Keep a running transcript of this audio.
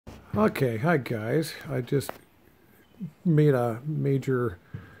Okay, hi guys. I just made a major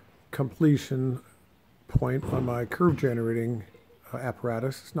completion point on my curve generating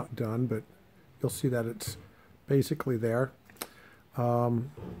apparatus. It's not done, but you'll see that it's basically there. I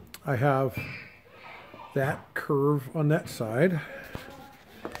have that curve on that side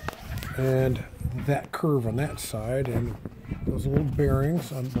and that curve on that side, and those little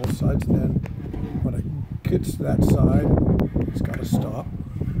bearings on both sides. And then when it gets to that side, it's got to stop.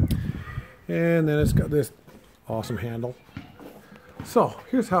 And then it's got this awesome handle. So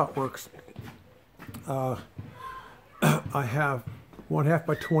here's how it works. I have 1/2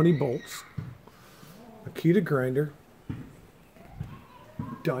 by 20 bolts, a key to grinder,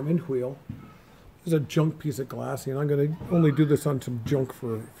 diamond wheel. There's a junk piece of glass, and I'm going to only do this on some junk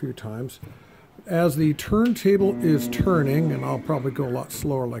for a few times. As the turntable is turning, and I'll probably go a lot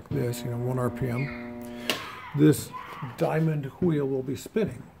slower like this, 1 RPM, this diamond wheel will be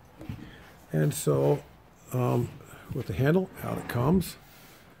spinning. And so, with the handle, out it comes.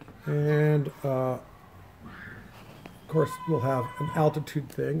 And, of course, we'll have an altitude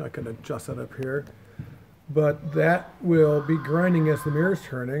thing. I can adjust that up here. But that will be grinding as the mirror's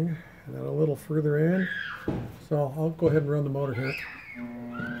turning. And then a little further in. So I'll go ahead and run the motor here.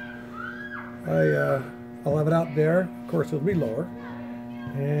 I'll have it out there. Of course, it'll be lower.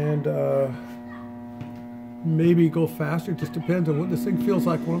 And maybe go faster. It just depends on what this thing feels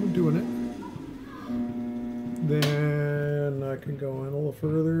like when I'm doing it. Then I can go in a little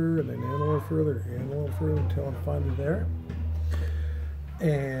further, and then in a little further, and a little further until I'm finally there.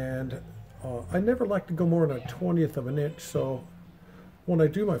 And I never like to go more than a 1/20th of an inch, so when I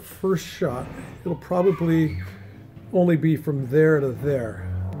do my first shot, it'll probably only be from there to there.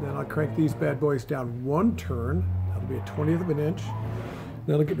 Then I'll crank these bad boys down 1 turn. That'll be a 1/20th of an inch.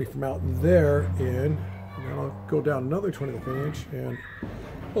 That'll get me from out there in, and then I'll go down another 1/20th of an inch and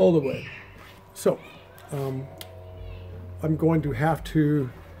all the way. So I'm going to have to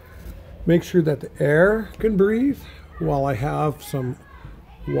make sure that the air can breathe while I have some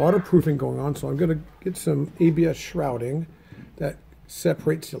waterproofing going on. So I'm going to get some ABS shrouding that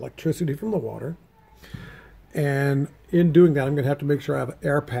separates the electricity from the water. And in doing that, I'm going to have to make sure I have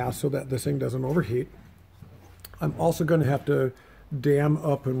air pass so that this thing doesn't overheat. I'm also going to have to dam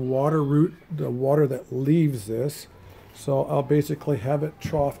up and water route the water that leaves this. So I'll basically have it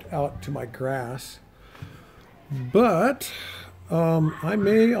troughed out to my grass. But I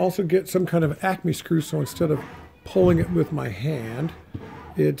may also get some kind of Acme screw, so instead of pulling it with my hand,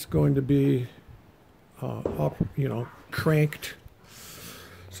 it's going to be cranked.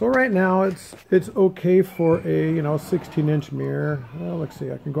 So right now it's okay for a 16-inch mirror. Well, let's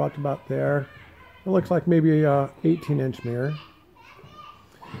see, I can go out to about there. It looks like maybe a 18-inch mirror,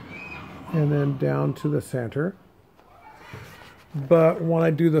 and then down to the center. But when I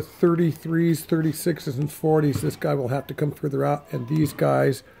do the 33s, 36s, and 40s, this guy will have to come further out, and these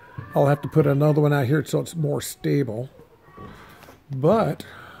guys, I'll have to put another one out here so it's more stable. But,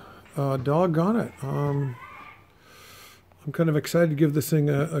 doggone it, I'm kind of excited to give this thing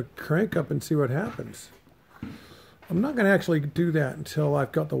a crank up and see what happens. I'm not going to actually do that until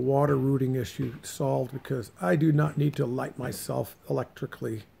I've got the water routing issue solved, because I do not need to light myself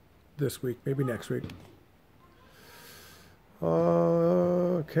electrically this week, maybe next week.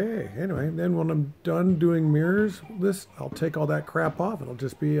 Okay, anyway, then when I'm done doing mirrors, I'll take all that crap off. It'll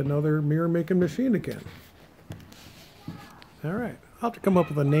just be another mirror making machine again. All right, I'll have to come up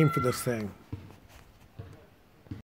with a name for this thing.